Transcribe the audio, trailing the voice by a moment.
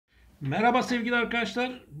Merhaba sevgili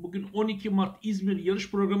arkadaşlar. Bugün 12 Mart İzmir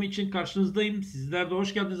yarış programı için karşınızdayım. Sizler de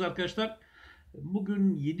hoş geldiniz arkadaşlar.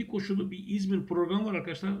 Bugün 7 koşulu bir İzmir programı var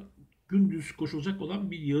arkadaşlar. Gündüz koşulacak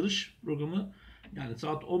olan bir yarış programı. Yani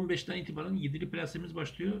saat 15'ten itibaren 7'li plasemiz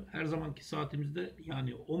başlıyor. Her zamanki saatimizde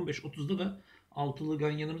yani 15.30'da da Altılı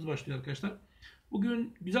Ganyanımız başlıyor arkadaşlar.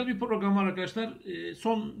 Bugün güzel bir program var arkadaşlar.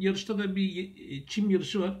 Son yarışta da bir çim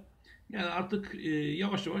yarışı var. Yani artık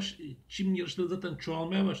yavaş yavaş çim yarışları zaten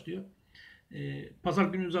çoğalmaya başlıyor.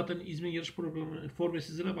 Pazar günü zaten İzmir yarış programı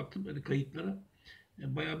forvetsizlere baktım, böyle kayıtlara.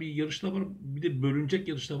 Bayağı bir yarışta var. Bir de bölünecek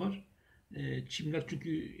yarışta var. Çimler çünkü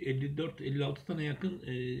 54-56 tane yakın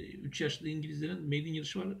 3 yaşlı İngilizlerin maiden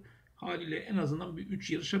yarışı var. Haliyle en azından bir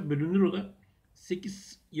 3 yarışa bölünür o da.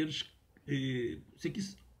 8 yarış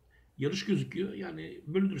 8 yarış gözüküyor. Yani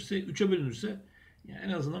bölünürse 3'e bölünürse yani en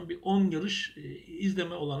azından bir 10 yarış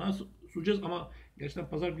izleme olanağı sunacağız ama gerçekten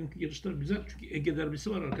pazar günkü yarışlar güzel çünkü Ege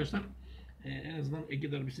derbisi var arkadaşlar. En azından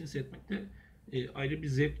Ege derbisini seyretmekte ayrı bir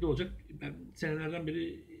zevkli olacak. Ben senelerden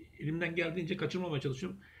beri elimden geldiğince kaçırmamaya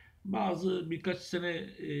çalışıyorum. Birkaç sene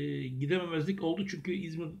gidememezlik oldu çünkü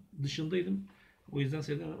İzmir dışındaydım. O yüzden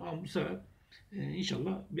seyredemedim ama bu sefer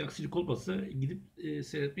inşallah bir aksilik olmazsa gidip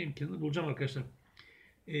seyretme imkanını bulacağım arkadaşlar.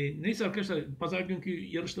 Neyse arkadaşlar, pazar günkü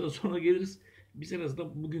yarışlara sonra geliriz. Biz en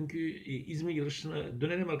azından bugünkü İzmir yarışına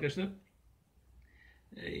dönelim arkadaşlar.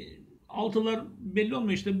 Altılar belli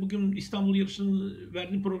olmuyor işte. Bugün İstanbul yarışını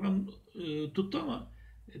verdiğim program tuttu ama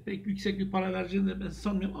pek yüksek bir para vereceğini de ben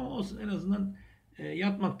sanmıyorum ama olsun, en azından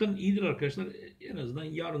yatmaktan iyidir arkadaşlar. En azından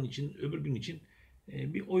yarın için, öbür gün için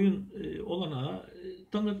bir oyun olanağı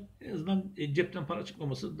tanır. En azından cepten para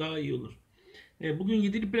çıkmaması daha iyi olur. Bugün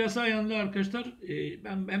 7'li plasa ayağında arkadaşlar.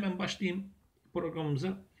 Ben hemen başlayayım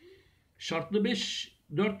programımıza. Şartlı 5,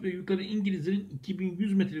 4 ve yukarı İngilizlerin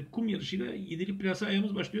 2100 metrelik kum yarışıyla 7'li plasa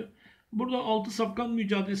ayağımız başlıyor. Burada 6 safkan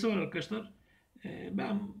mücadelesi var arkadaşlar.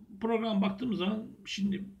 Ben programa baktığım zaman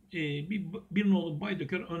şimdi bir nolu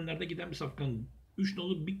Baydöker önlerde giden bir safkan. 3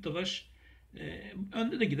 nolu Biktadaş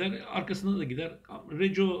önde de gider, arkasında da gider.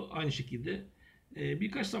 Reco aynı şekilde.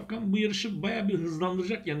 Birkaç safkan bu yarışı bayağı bir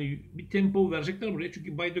hızlandıracak. Yani bir tempo verecekler buraya.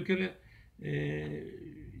 Çünkü Baydöker'e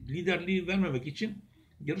liderliği vermemek için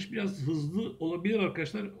yarış biraz hızlı olabilir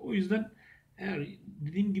arkadaşlar. O yüzden eğer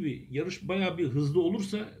dediğim gibi yarış bayağı bir hızlı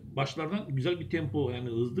olursa başlardan güzel bir tempo, yani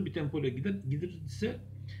hızlı bir tempo ile giderse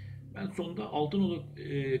ben sonunda Altınoluk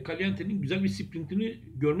Caliente'nin güzel bir sprintini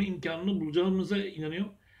görme imkanını bulacağımıza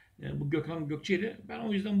inanıyorum. Yani bu Gökhan Gökçe ile. Ben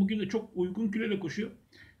o yüzden bugün de çok uygun kiloyla koşuyor.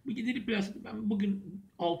 Bu gidilip biraz ben bugün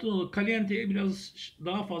Altınoluk Caliente'ye biraz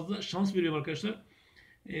daha fazla şans veriyorum arkadaşlar.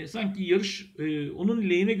 Sanki yarış onun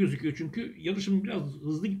lehine gözüküyor çünkü yarışın biraz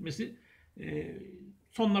hızlı gitmesi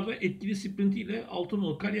sonlarda etkili sprintiyle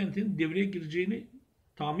Altınoluk Caliente'nin devreye gireceğini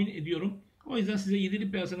tahmin ediyorum. O yüzden size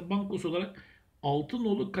 7'li piyasanın bankosu olarak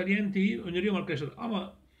Altınoluk Caliente'yi öneriyorum arkadaşlar.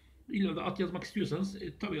 Ama illa da at yazmak istiyorsanız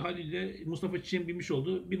tabii haliyle Mustafa Çiçek'in binmiş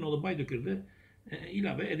olduğu bir nolu Baydöker'de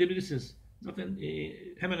ilave edebilirsiniz. Zaten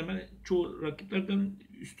hemen hemen çoğu rakiplerden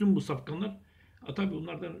üstün bu safkanlar. Tabii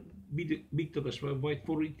bunlardan Big Dadaş var. White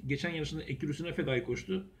Forward geçen yarışında Ekürüsüne fedai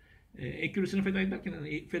koştu. Ekürüsüne fedai derken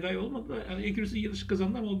yani fedai olmadı da yani Ekürüsü yarışı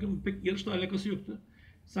kazandı ama o gün pek yarışla alakası yoktu.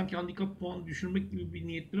 Sanki handikap puan düşürmek gibi bir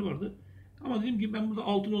niyetleri vardı. Ama dediğim gibi ben burada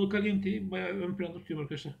Altınoluk Caliente'yi bayağı ön planda tutuyorum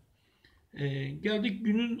arkadaşlar. Geldik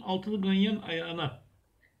günün altılı ganyan ayağına.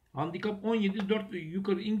 Handikap 17, 4 ve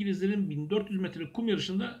yukarı İngilizlerin 1400 metre kum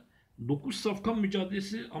yarışında 9 safkan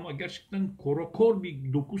mücadelesi ama gerçekten korakor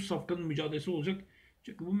bir 9 safkanın mücadelesi olacak.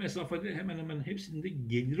 Çünkü bu mesafede hemen hemen hepsinde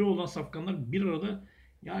geliri olan safkanlar bir arada.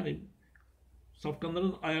 Yani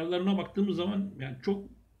safkanların ayarlarına baktığımız zaman yani çok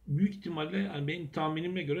büyük ihtimalle yani benim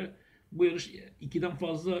tahminime göre bu yarış 2'den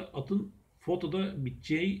fazla atın fotoda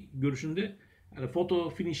biteceği görüşünde, yani foto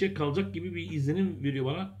finish'e kalacak gibi bir izlenim veriyor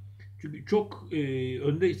bana. Çünkü çok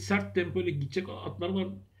önde sert tempo ile gidecek atlar var.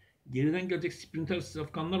 Geriden gelecek sprinter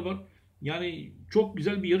safkanlar var. Yani çok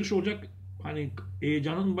güzel bir yarış olacak. Hani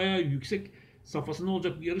heyecanın bayağı yüksek safhasında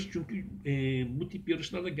olacak bir yarış. Çünkü bu tip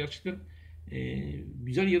yarışlarda gerçekten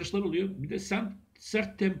güzel yarışlar oluyor. Bir de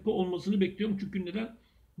sert tempo olmasını bekliyorum. Çünkü neden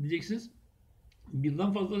diyeceksiniz?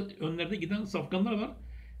 Birden fazla önlerde giden safkanlar var.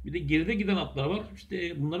 Bir de geride giden atlar var.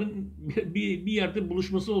 İşte bunların bir yerde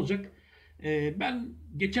buluşması olacak. Ben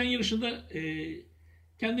geçen yarışında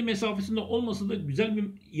kendi mesafesinde olmasa da güzel bir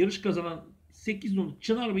yarış kazanan 8 numaralı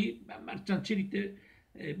Çınar Bey'i ben Mertcan Çelik'te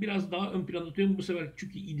biraz daha ön planda tutuyorum bu sefer.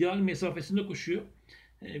 Çünkü ideal mesafesinde koşuyor.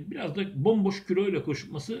 Biraz da bomboş kiloyla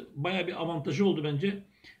koşması bayağı bir avantajı oldu bence.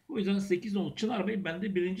 O yüzden 8 numaralı Çınar Bey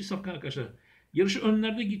bende birinci safkan arkadaşlar. Yarışı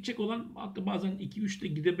önlerde gidecek olan, hatta bazen 2-3'te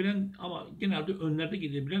gidebilen ama genelde önlerde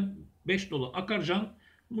gidebilen 5 dolu Akarcan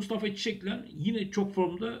Mustafa Çiçek'le yine çok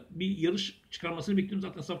formda bir yarış çıkarmasını bekliyorum.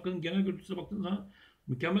 Zaten safkanın genel görüntüsüne baktığınız zaman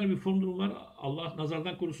mükemmel bir form durumu var. Allah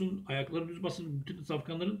nazardan korusun, ayakları düz basın bütün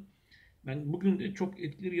safkanların. Ben bugün de çok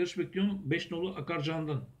etkili bir yarış bekliyorum. 5 nolu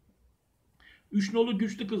Akarcan'dan. 3 nolu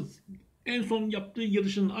Güçlü Kız en son yaptığı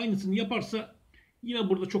yarışın aynısını yaparsa yine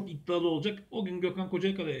burada çok iddialı olacak. O gün Gökhan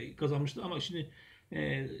Kocakaya kazanmıştı ama şimdi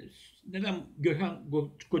neden Gökhan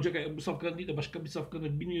Kocakaya bu safkanı değil de başka bir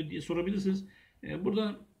safkanı biniyor diye sorabilirsiniz.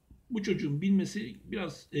 Burada bu çocuğun bilmesi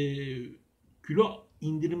biraz kilo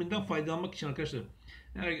indiriminden faydalanmak için arkadaşlar.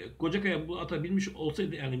 Eğer Kocakaya bu ata binmiş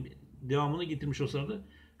olsaydı, yani devamını getirmiş olsaydı,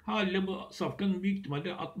 haliyle bu safkanın büyük ihtimalle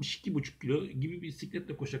 62,5 kilo gibi bir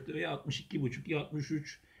sikletle koşacaktı veya 62,5 ya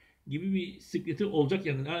 63 gibi bir sikleti olacak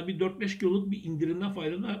yani. Yani bir 4-5 kiloluk bir indirimden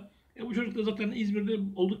faydalanır. Bu çocuk da zaten İzmir'de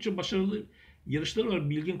oldukça başarılı yarışları var.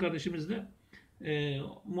 Bilgin kardeşimizle.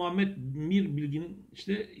 Muhammed Mir Bilgin'in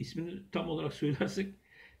işte ismini tam olarak söylersek.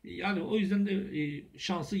 Yani o yüzden de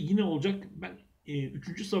şansı yine olacak. Ben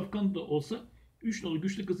 3. safkan da olsa 3 nolu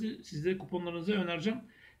Güçlü Kızı sizlere kuponlarınıza önereceğim.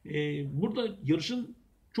 Burada yarışın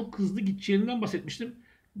çok hızlı gideceğinden bahsetmiştim.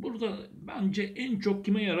 Burada bence en çok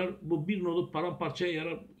kime yarar? Bu 1 nolu paramparçaya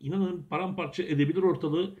yarar. İnanın paramparça edebilir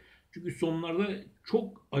ortalığı. Çünkü sonlarda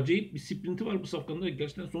çok acayip bir sprinti var bu safkanın.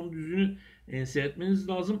 Gerçekten son düzlüğünü seyretmeniz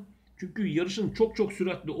lazım. Çünkü yarışın çok çok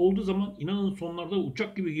süratli olduğu zaman inanın sonlarda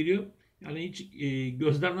uçak gibi geliyor. Yani hiç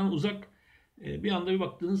gözlerden uzak. Bir anda bir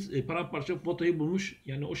baktığınız paramparça fotoyu bulmuş.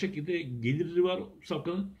 Yani o şekilde geliri var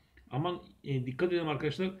safkanın. Aman dikkat edin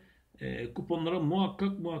arkadaşlar. Kuponlara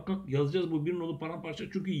muhakkak yazacağız bu bir nolu paramparça.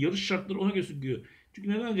 Çünkü yarış şartları ona gözüküyor. Çünkü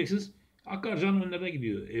neden diyeceksiniz? Akarcan önlerde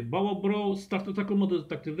gidiyor. Baba Bravo startta takılmadığı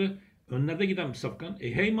takdirde önlerde giden bir safkan.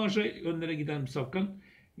 Hey Marş'a önlere giden bir safkan.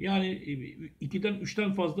 Yani 2'den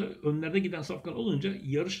 3'ten fazla önlerde giden safkan olunca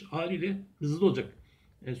yarış haliyle hızlı olacak.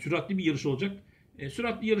 Süratli bir yarış olacak.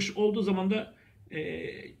 Süratli yarış olduğu zaman da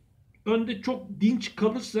önde çok dinç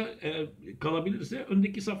kalırsa, kalabilirse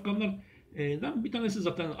öndeki safkanlardan bir tanesi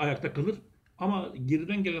zaten ayakta kalır. Ama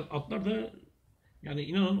geriden gelen atlar da yani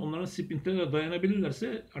inanın onların sprintlerine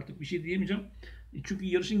dayanabilirlerse artık bir şey diyemeyeceğim. Çünkü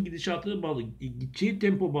yarışın gidişatı bağlı. Gideceği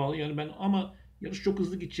tempo bağlı. Yani ben ama yarış çok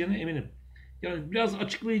hızlı gideceğine eminim. Yani biraz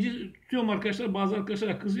açıklayıcı tutuyorum arkadaşlar. Bazı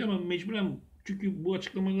arkadaşlar kızıyor ama mecburen, çünkü bu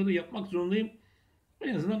açıklamaları yapmak zorundayım.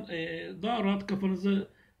 En azından daha rahat kafanızı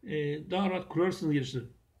daha rahat kurarsınız yarışı.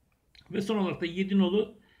 Ve son olarak da 7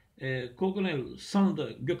 nolu Kocaeli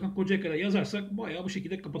Sanı'da Gökhan Kocakaya yazarsak bayağı bu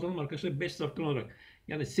şekilde kapatalım arkadaşlar 5 safkan olarak.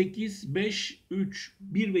 Yani 8, 5, 3,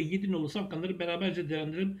 1 ve 7 nolu safkanları beraberce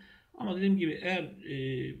değerlendirelim. Ama dediğim gibi eğer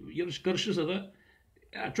yarış karışırsa da,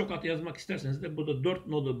 eğer çok at yazmak isterseniz de burada 4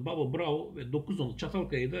 nolu Baba Bravo ve 9 nolu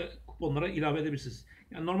Çatalkaya'yı da kuponlara ilave edebilirsiniz.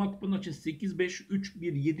 Yani normal kuponlar için 8, 5, 3,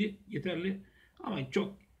 1, 7 yeterli. Ama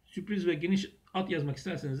çok sürpriz ve geniş at yazmak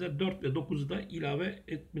isterseniz de 4 ve 9'u da ilave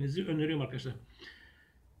etmenizi öneriyorum arkadaşlar.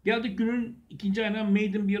 Geldik günün ikinci ayına.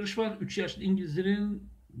 Maiden bir yarış var. 3 yaşlı İngilizlerin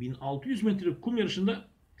 1600 metre kum yarışında.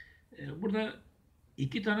 Burada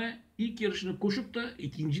iki tane ilk yarışını koşup da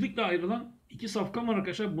ikincilikle ayrılan iki safkan var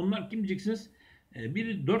arkadaşlar. Bunlar kim diyeceksiniz?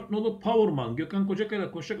 Biri 4 nolu Powerman. Gökhan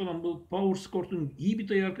Kocakaya'da koşacak olan bu Power Score'un iyi bir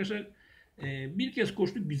tayı arkadaşlar. Bir kez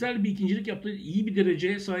koştu. Güzel bir ikincilik yaptı. İyi bir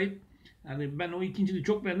dereceye sahip. Yani ben o ikinciliği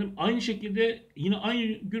çok beğendim. Aynı şekilde yine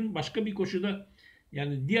aynı gün başka bir koşuda,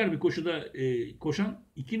 yani diğer bir koşuda koşan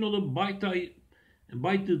 2 nolu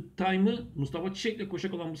By the Time'ı Mustafa Çiçek'le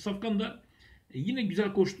koşacak olan bu safkan da yine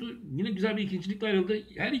güzel koştu. Yine güzel bir ikincilikle ayrıldı.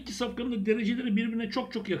 Her iki safkanın da dereceleri birbirine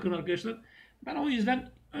çok çok yakın arkadaşlar. Ben o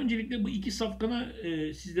yüzden öncelikle bu iki safkanı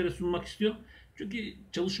sizlere sunmak istiyorum. Çünkü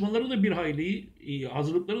çalışmaları da bir hayli iyi,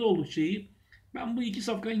 hazırlıkları da oldukça iyi. Ben bu iki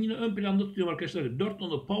safkanı yine ön planda tutuyorum arkadaşlar. 4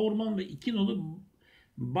 nolu Powerman ve 2 nolu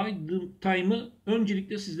By the Time'ı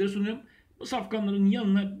öncelikle sizlere sunuyorum. Bu safkanların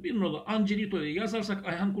yanına 1 nolu Angelito'yu yazarsak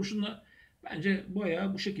Ayhan Kurşun'la bence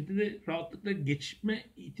bayağı bu şekilde de rahatlıkla geçme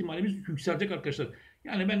ihtimalimiz yükselecek arkadaşlar.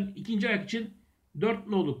 Yani ben ikinci ayak için 4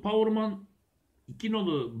 nolu Powerman, 2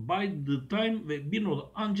 nolu By the Time ve 1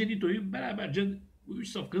 nolu Angelito'yu beraberce bu 3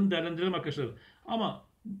 safkanı değerlendirelim arkadaşlar.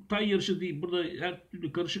 Ama tay yarışı değil, burada her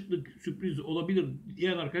türlü karışıklık, sürpriz olabilir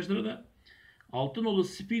diyen arkadaşlara da 6 nolu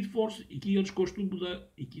Speed Force 2 yarış koştu. Bu da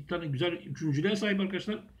 2 tane güzel üçüncülüğe sahip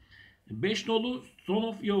arkadaşlar. 5 nolu Son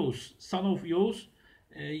of Yavuz.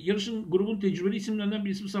 Yarışın grubun tecrübeli isimlerinden bir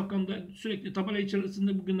isim safkanda sürekli tabela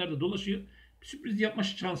içerisinde bugünlerde dolaşıyor. Bir sürpriz yapma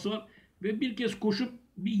şansı var. Ve bir kez koşup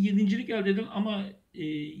bir yedincilik elde eden ama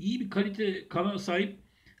iyi bir kalite kana sahip,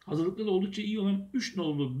 hazırlıklı da oldukça iyi olan 3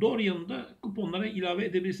 nolu Dorian'ı da kuponlara ilave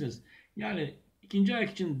edebilirsiniz. Yani ikinci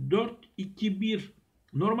ayak için 4, 2, 1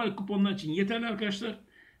 normal kuponlar için yeterli arkadaşlar.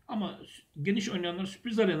 Ama geniş oynayanlar,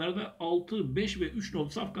 sürpriz arayanlara da 6, 5 ve 3 nolu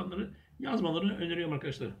safkanları yazmalarını öneriyorum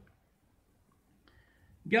arkadaşlar.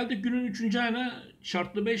 Geldik günün 3. ayına.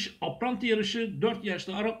 Şartlı 5 apranti yarışı 4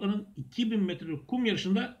 yaşlı Arapların 2000 metre kum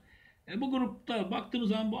yarışında. Bu grupta baktığımız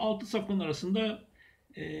zaman bu 6 safkan arasında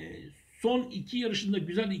son 2 yarışında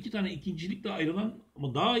güzel 2 tane ikincilikle ayrılan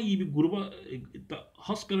ama daha iyi bir gruba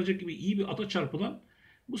has kalacak gibi iyi bir ata çarpılan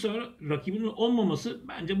bu sefer rakibinin olmaması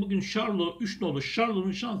bence bugün 3 nolu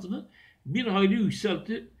Charlo'nun şansını bir hayli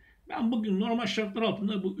yükseltti. Ben bugün normal şartlar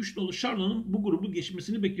altında bu 3 nolu Charlo'nun bu grubu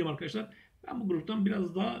geçmesini bekliyorum arkadaşlar. Ben bu gruptan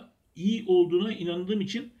biraz daha iyi olduğuna inandığım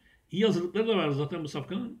için iyi hazırlıkları da var zaten bu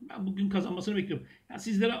safkanın. Ben bugün kazanmasını bekliyorum. Yani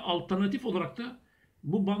sizlere alternatif olarak da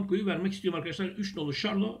bu bankoyu vermek istiyorum arkadaşlar. 3 nolu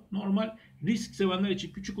Charlo normal risk sevenler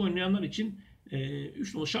için, küçük oynayanlar için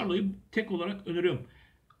 3 nolu Charlo'yu tek olarak öneriyorum.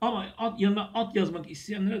 Ama yanına at yazmak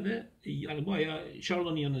isteyenlere de yani bu ayağı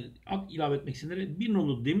Charlo'nun yanına at ilave etmek isteyenlere 1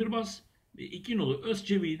 nolu Demirbaz ve 2 nolu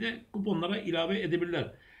Özçevi'yi de kuponlara ilave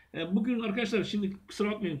edebilirler. Bugün arkadaşlar şimdi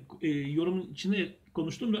kusura bakmayın yorumun içinde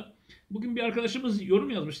konuştum da bugün bir arkadaşımız yorum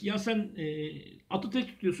yazmış. Ya sen atı tek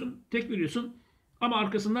tutuyorsun, tek veriyorsun ama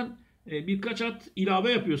arkasından birkaç at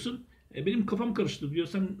ilave yapıyorsun. Benim kafam karıştı diyor.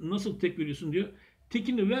 Sen nasıl tek veriyorsun diyor.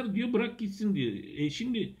 Tekini ver diyor, bırak gitsin diyor.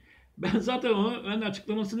 Şimdi ben zaten ben de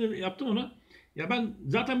açıklamasını yaptım ona. Ya ben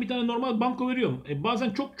zaten bir tane normal banko veriyorum.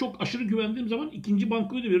 Bazen çok çok aşırı güvendiğim zaman ikinci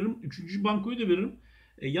bankoyu da veririm, üçüncü bankoyu da veririm.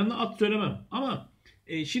 Yanına at söylemem. Ama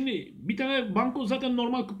şimdi bir tane banko zaten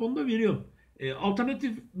normal kuponda veriyorum.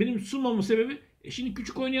 Alternatif benim sunmamın sebebi şimdi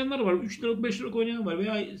küçük oynayanlar var. 3 liralık 5 liralık oynayan var.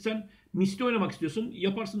 Veya sen misli oynamak istiyorsun.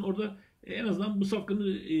 Yaparsın orada en azından bu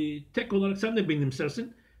safkanı tek olarak sen de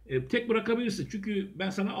benimsersin. Tek bırakabilirsin. Çünkü ben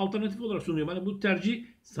sana alternatif olarak sunuyorum. Hani bu tercihi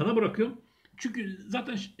sana bırakıyorum. Çünkü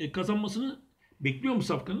zaten kazanmasını bekliyorum bu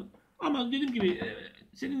safkanın. Ama dediğim gibi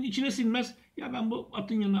senin içine sinmez. Ya ben bu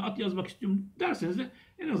atın yanına at yazmak istiyorum derseniz de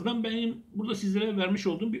en azından benim burada sizlere vermiş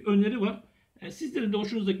olduğum bir öneri var. Sizlerin de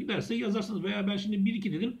hoşunuza giderse yazarsınız. Veya ben şimdi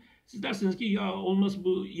 1-2 dedim. Siz derseniz ki ya olmaz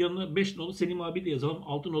bu yanına 5 nolu Selim abi de yazalım.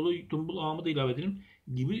 6 nolu Tumbul ağamı da ilave edelim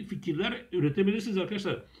gibi fikirler üretebilirsiniz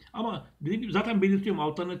arkadaşlar. Ama dediğim gibi zaten belirtiyorum,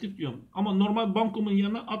 alternatif diyorum. Ama normal bankomun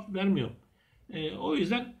yanına at vermiyorum. O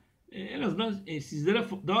yüzden en azından sizlere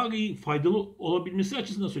daha iyi faydalı olabilmesi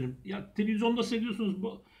açısından söyleyeyim. Ya televizyonda seyrediyorsunuz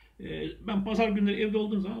bu. Ben pazar günleri evde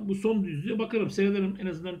olduğum zaman bu son düzlüğe bakarım, seyrederim. En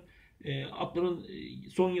azından atların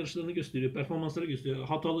son yarışlarını gösteriyor, performansları gösteriyor,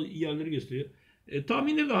 hatalı yerleri gösteriyor.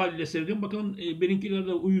 Tahminleri de haliyle seyrediyorum. Bakalım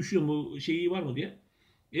benimkilerle uyuşuyor mu, şeyi var mı diye.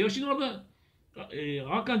 Şimdi orada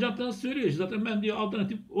Hakan Cantan söylüyor. Zaten ben diyor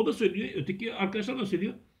alternatif, o da söylüyor. Öteki arkadaşlar da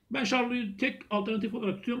söylüyor. Ben Charlo'yu tek alternatif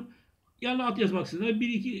olarak tutuyorum. Yanına at yazmak istedim.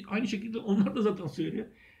 1-2 aynı şekilde onlar da zaten söylüyor.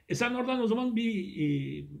 Sen oradan o zaman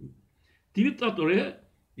bir tweet at oraya.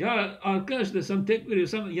 Ya arkadaş da sen tek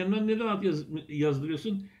veriyorsan yanına neden at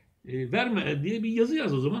yazdırıyorsun? Verme diye bir yazı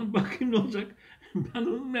yaz o zaman. Bakayım ne olacak. Ben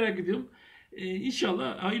onu merak ediyorum.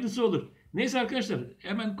 İnşallah hayırlısı olur. Neyse arkadaşlar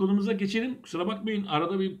hemen konumuza geçelim. Kusura bakmayın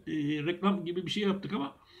arada bir reklam gibi bir şey yaptık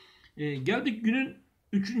ama geldik günün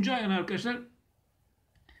 3. ayına arkadaşlar.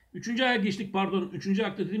 3. aya geçtik pardon. 3.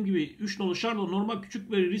 ayakta dediğim gibi 3 nolu Charlo normal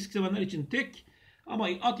küçük ve risk sevenler için tek ama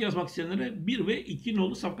at yazmak isteyenlere 1 ve 2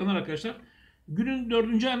 nolu safkanlar arkadaşlar. Günün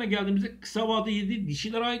 4. ayına geldiğimizde kısa vade 7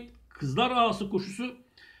 dişilere ait kızlar ağası koşusu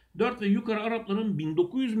 4 ve yukarı Arapların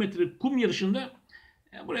 1900 metre kum yarışında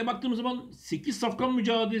buraya baktığımız zaman 8 safkan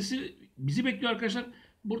mücadelesi bizi bekliyor arkadaşlar.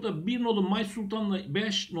 Burada 1 nolu May Sultan'la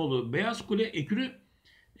 5 nolu Beyaz Kule ekürü,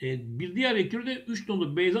 bir diğer ekürü de 3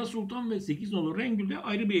 nolu Beyza Sultan ve 8 nolu Rengül de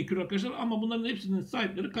ayrı bir ekürü arkadaşlar. Ama bunların hepsinin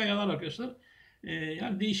sahipleri kayalar arkadaşlar.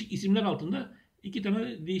 Yani değişik isimler altında 2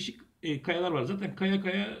 tane değişik kayalar var. Zaten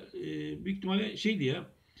Kaya büyük ihtimalle şeydi ya.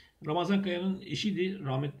 Ramazan Kaya'nın eşiydi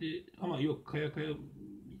rahmetli ama yok Kaya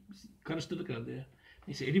karıştırdık herhalde ya.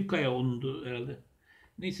 Neyse Elif Kaya onundu herhalde.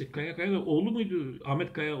 Neyse Kaya da oğlu muydu?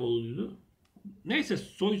 Ahmet Kaya oğluydu. Neyse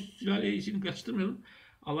soy sülale işini kaçırmayalım.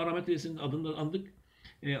 Allah rahmet eylesin adını da andık.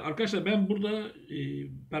 Arkadaşlar ben burada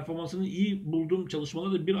performansını iyi bulduğum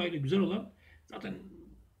çalışmaları da bir aile güzel olan zaten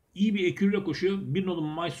iyi bir ekürüyle koşuyor. 1 nolu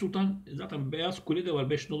May Sultan zaten Beyaz Kule de var.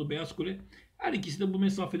 5 nolu Beyaz Kule. Her ikisi de bu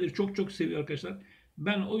mesafeleri çok çok seviyor arkadaşlar.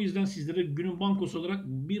 Ben o yüzden sizlere günün bankosu olarak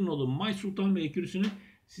 1 nolu May Sultan ve ekürüsünü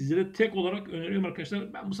sizlere tek olarak öneriyorum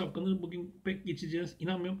arkadaşlar. Ben bu safkanın bugün pek geçeceğine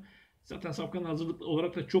inanmıyorum. Zaten safkanın hazırlık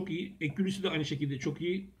olarak da çok iyi. Ekürüsü de aynı şekilde çok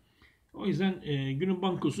iyi. O yüzden günün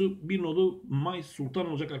bankosu 1 nolu May Sultan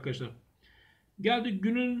olacak arkadaşlar. Geldik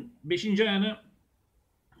günün 5. ayağına.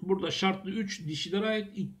 Burada şartlı 3 dişilere ait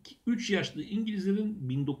 3 yaşlı İngilizlerin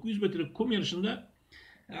 1900 metre kum yarışında.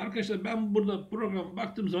 Arkadaşlar ben burada programa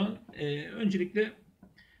baktığım zaman öncelikle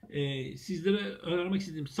Sizlere önermek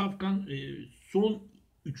istediğim safkan son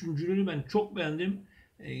üçüncülüğünü ben çok beğendim.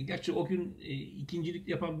 Gerçi o gün ikincilik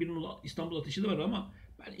yapan bir nolu İstanbul Ateşi de var ama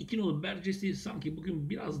ben 2 nolu Berces'i sanki bugün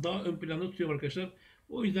biraz daha ön planda tutuyorum arkadaşlar.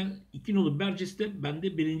 O yüzden 2 nolu Berces de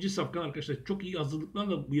bende birinci safkan arkadaşlar. Çok iyi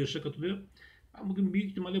hazırlıklarla bu yarışa katılıyor. Ben bugün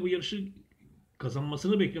büyük ihtimalle bu yarışı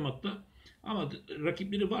kazanmasını bekliyorum hatta. Ama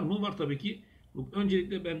rakipleri var mı? Var tabii ki.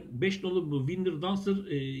 Öncelikle ben 5 nolu bu Winner Dancer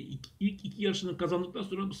ilk iki yarışını kazandıktan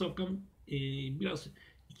sonra bu safkan biraz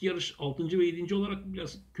iki yarış 6. ve 7. olarak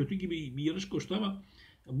biraz kötü gibi bir yarış koştu ama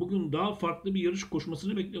bugün daha farklı bir yarış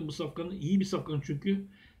koşmasını bekliyorum bu safkanın. İyi bir safkan çünkü.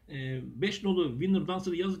 5 nolu Winner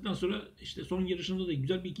Dancer'ı yazdıktan sonra işte son yarışında da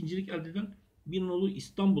güzel bir ikincilik elde eden 1 nolu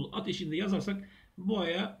İstanbul Ateşi'nde yazarsak bu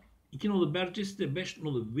aya 2 nolu Berces'te 5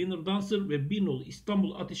 nolu Winner Dancer ve 1 nolu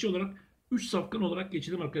İstanbul Ateşi olarak 3 safkan olarak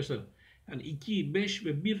geçelim arkadaşlar. Yani 2, 5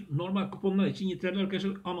 ve 1 normal kuponlar için yeterli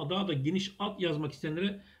arkadaşlar ama daha da geniş at yazmak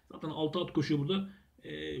isteyenlere zaten 6 at koşuyor burada.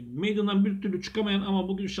 Meydandan bir türlü çıkamayan ama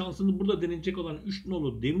bugün şansını burada deneyecek olan 3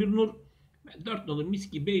 nolu Demirnur ve 4 nolu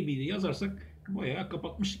Miski Baby ile yazarsak bayağı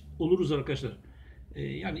kapatmış oluruz arkadaşlar.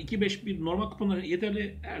 Yani 2, 5, 1 normal kuponlar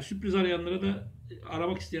yeterli. Eğer sürpriz arayanlara da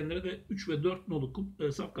aramak isteyenlere de 3 ve 4 nolu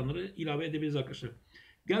safkanları ilave edebiliriz arkadaşlar.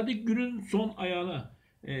 Geldik günün son ayağına.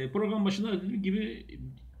 Program başında dediğim gibi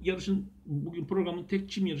yarışın bugün programın tek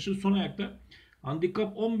çim yarışı son ayakta.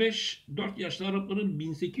 Handikap 15 4 yaşlı Arapların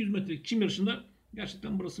 1800 metrelik çim yarışında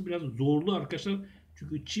gerçekten burası biraz zorlu arkadaşlar.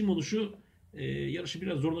 Çünkü çim oluşu yarışı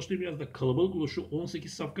biraz zorlaştırıyor. Biraz da kalabalık oluşu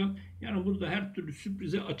 18 safkan. Yani burada her türlü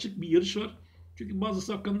sürprize açık bir yarış var. Çünkü bazı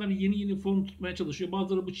safkanlar yeni form tutmaya çalışıyor.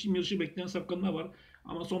 Bazıları bu çim yarışı bekleyen safkanlar var.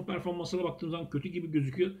 Ama son performanslara baktığımız zaman kötü gibi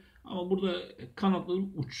gözüküyor. Ama burada kanatlı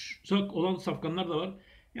uçsak olan safkanlar da var.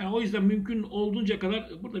 Yani o yüzden mümkün olduğunca kadar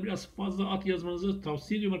burada biraz fazla at yazmanızı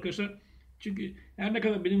tavsiye ediyorum arkadaşlar. Çünkü her ne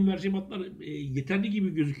kadar benim vereceğim atlar yeterli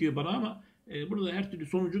gibi gözüküyor bana ama burada her türlü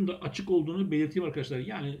sonucun da açık olduğunu belirteyim arkadaşlar.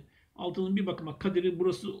 Yani Altının bir bakıma kaderi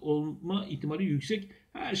burası olma ihtimali yüksek.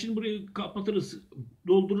 Şimdi burayı kapatırız,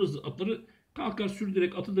 doldururuz atları. Kalkar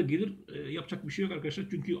sürdürerek atı da gelir. Yapacak bir şey yok arkadaşlar.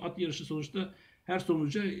 Çünkü at yarışı sonuçta her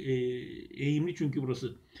sonuca eğimli çünkü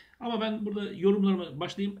burası. Ama ben burada yorumlarıma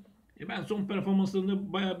başlayayım. Ben son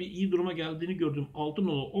performanslarında bayağı bir iyi duruma geldiğini gördüm.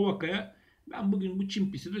 Altınolu Ovaka'ya. Ben bugün bu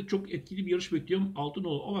çim pistte de çok etkili bir yarış bekliyorum.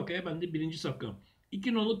 Altınolu Ovaka'ya ben de birinci safkan.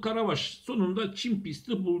 2 nolu Karavaş sonunda çim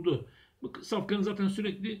pisti buldu. Bu safkanın zaten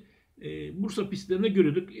sürekli Bursa pistlerinde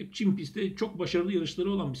görüyorduk. Hep çim pistte çok başarılı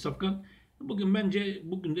yarışları olan bir safkan.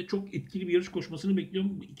 Bugün de çok etkili bir yarış koşmasını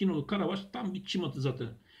bekliyorum. 2 nolu Karavaş tam bir çim atı zaten.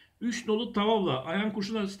 3 nolu Tavavla ayağın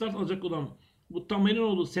kurşuna start alacak olan bu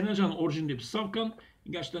Tamerinoğlu Senacan orijinli bir safkan.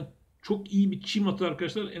 Gerçekten çok iyi bir çim atı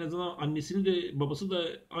arkadaşlar. En azından annesini de babası da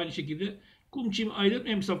aynı şekilde. Kum çim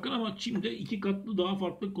ayrılmayan bir safkan ama çimde 2 katlı daha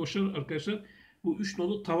farklı koşar arkadaşlar. Bu 3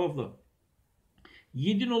 nolu Tavavla.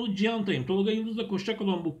 7 nolu Cihantay'ım. Tolga Yıldız'la koşacak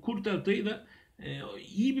olan bu Kurteltay'ı da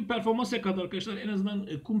iyi bir performans yakaladı arkadaşlar. En azından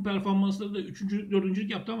kum performansları da 3. 4.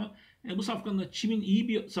 yaptı ama bu safkanda çimin iyi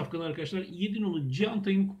bir safkanı arkadaşlar. 7 nolu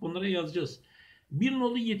Cihantay'ın kuponlara yazacağız. 1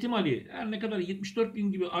 nolu Yetim Ali. Her ne kadar 74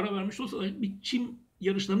 gün gibi ara vermiş olsa da bir çim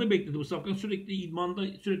yarışlarını bekledi bu safkan. Sürekli idmanda,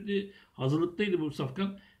 sürekli hazırlıktaydı bu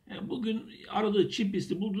safkan. Bugün aradığı çim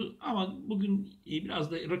pisti buldu ama bugün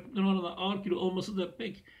biraz da rakiplerin oranında ağır kilo olması da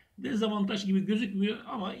pek dezavantaj gibi gözükmüyor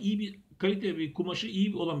ama iyi bir kalite bir kumaşı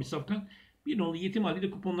iyi olan bir safkan. 1 nolu Yetim Ali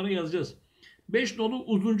de kuponlara yazacağız. 5 nolu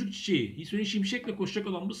Uzuncuk Çiçeği. İsmail Şimşek'le koşacak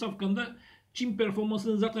olan bu safkanda çim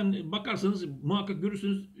performansını zaten bakarsanız muhakkak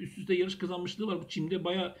görürsünüz. Üst üste yarış kazanmışlığı var. Bu çimde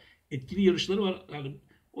bayağı etkili yarışları var. Yani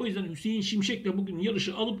o yüzden Hüseyin Şimşek'le bugün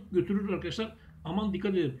yarışı alıp götürür arkadaşlar. Aman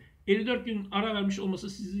dikkat edin. 54 gün ara vermiş olması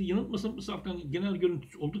sizi yanıltmasın. Bu safkanın genel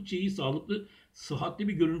görüntüsü oldukça iyi, sağlıklı, sıhhatli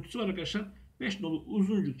bir görüntüsü var arkadaşlar. 5 nolu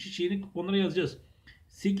Uzuncuk Çiçeğini kuponlara yazacağız.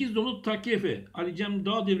 8 nolu Takefe. Ali Cem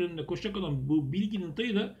Dağ devreninde koşacak olan bu bilginin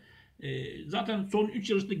tayı da zaten son 3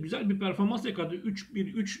 yarışta güzel bir performans yakaladı.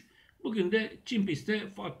 3-1-3. Bugün de çim pistte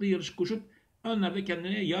farklı yarış koşup önlerde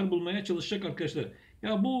kendine yer bulmaya çalışacak arkadaşlar.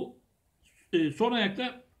 Ya bu son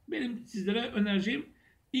ayakta benim sizlere önereceğim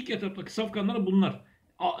ilk etaptaki safkanlar bunlar.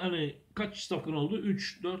 Yani kaç safkan oldu?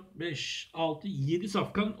 3, 4, 5, 6, 7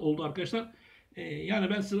 safkan oldu arkadaşlar. Yani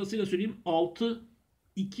ben sırasıyla söyleyeyim. 6,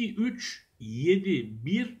 2, 3, 7,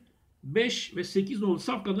 1, 5 ve 8 nolu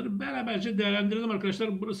safkanları beraberce değerlendirelim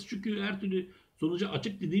arkadaşlar. Burası çünkü her türlü sonuca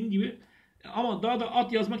açık dediğim gibi. Ama daha da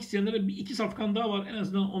at yazmak isteyenlere bir iki safkan daha var. En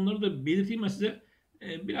azından onları da belirteyim ben size.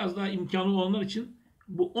 Biraz daha imkanı olanlar için.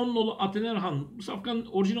 Bu 10 nolu Atenerhan. Bu safkan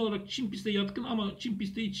orijinal olarak Çin pistte yatkın ama Çin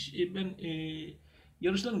pistte hiç ben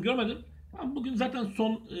yarışlarını görmedim. Ama bugün zaten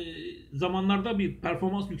son zamanlarda bir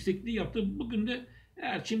performans yüksekliği yaptı. Bugün de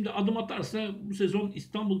Eğer şimdi adım atarsa bu sezon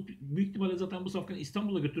İstanbul, büyük ihtimalle zaten bu safkanı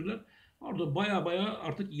İstanbul'a götürürler. Orada baya baya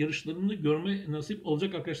artık yarışlarını görme nasip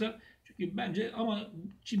olacak arkadaşlar. Çünkü bence ama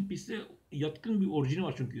Çin pistte yatkın bir orijini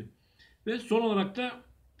var çünkü. Ve son olarak da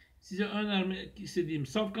size önermek istediğim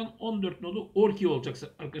safkan 14 nolu Orki olacak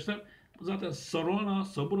arkadaşlar. Zaten Saruhana,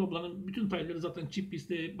 Sabur ablanın bütün tayları zaten Çin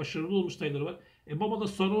pistte başarılı olmuş tayları var. Baba da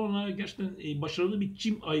Saruhana gerçekten başarılı bir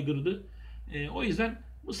çim aygırdı. O yüzden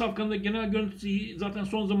bu safkanın da genel görüntüsü iyi. Zaten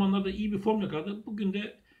son zamanlarda iyi bir form yakaladı. Bugün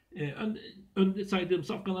de önde saydığım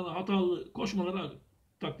safkanların hatalı koşmaları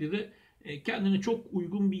takdirde kendine çok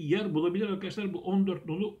uygun bir yer bulabilir arkadaşlar. Bu 14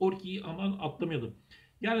 nolu Orki'yi aman atlamayalım.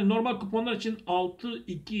 Yani normal kuponlar için 6,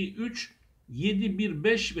 2, 3, 7, 1,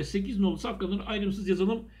 5 ve 8 nolu safkanları ayrımsız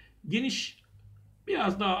yazalım. Geniş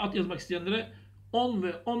biraz daha at yazmak isteyenlere 10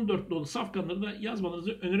 ve 14 nolu safkanları da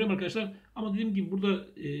yazmanızı öneriyorum arkadaşlar. Ama dediğim gibi burada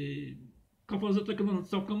kafanıza takılan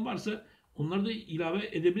safkan varsa onları da ilave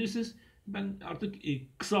edebilirsiniz. Ben artık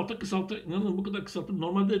kısalta inanın bu kadar kısalttım.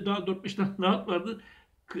 Normalde daha 4-5 tane rahat vardı.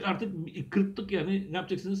 Artık kırptık yani ne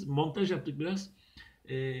yapacaksınız? Montaj yaptık biraz.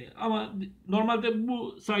 Ama normalde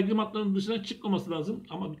bu saydığım hatların dışına çıkmaması lazım.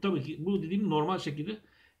 Ama tabii ki bu dediğim normal şekilde.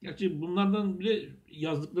 Gerçi bunlardan bile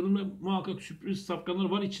yazdıklarımda muhakkak sürpriz safkanlar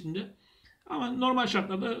var içinde. Ama normal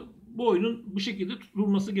şartlarda bu oyunun bu şekilde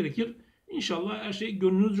tutulması gerekir. İnşallah her şey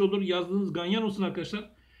gönlünüzce olur. Yazdığınız ganyan olsun arkadaşlar.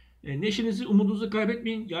 Neşenizi, umudunuzu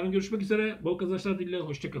kaybetmeyin. Yarın görüşmek üzere. Bol kazançlar dileğiyle.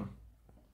 Hoşçakalın.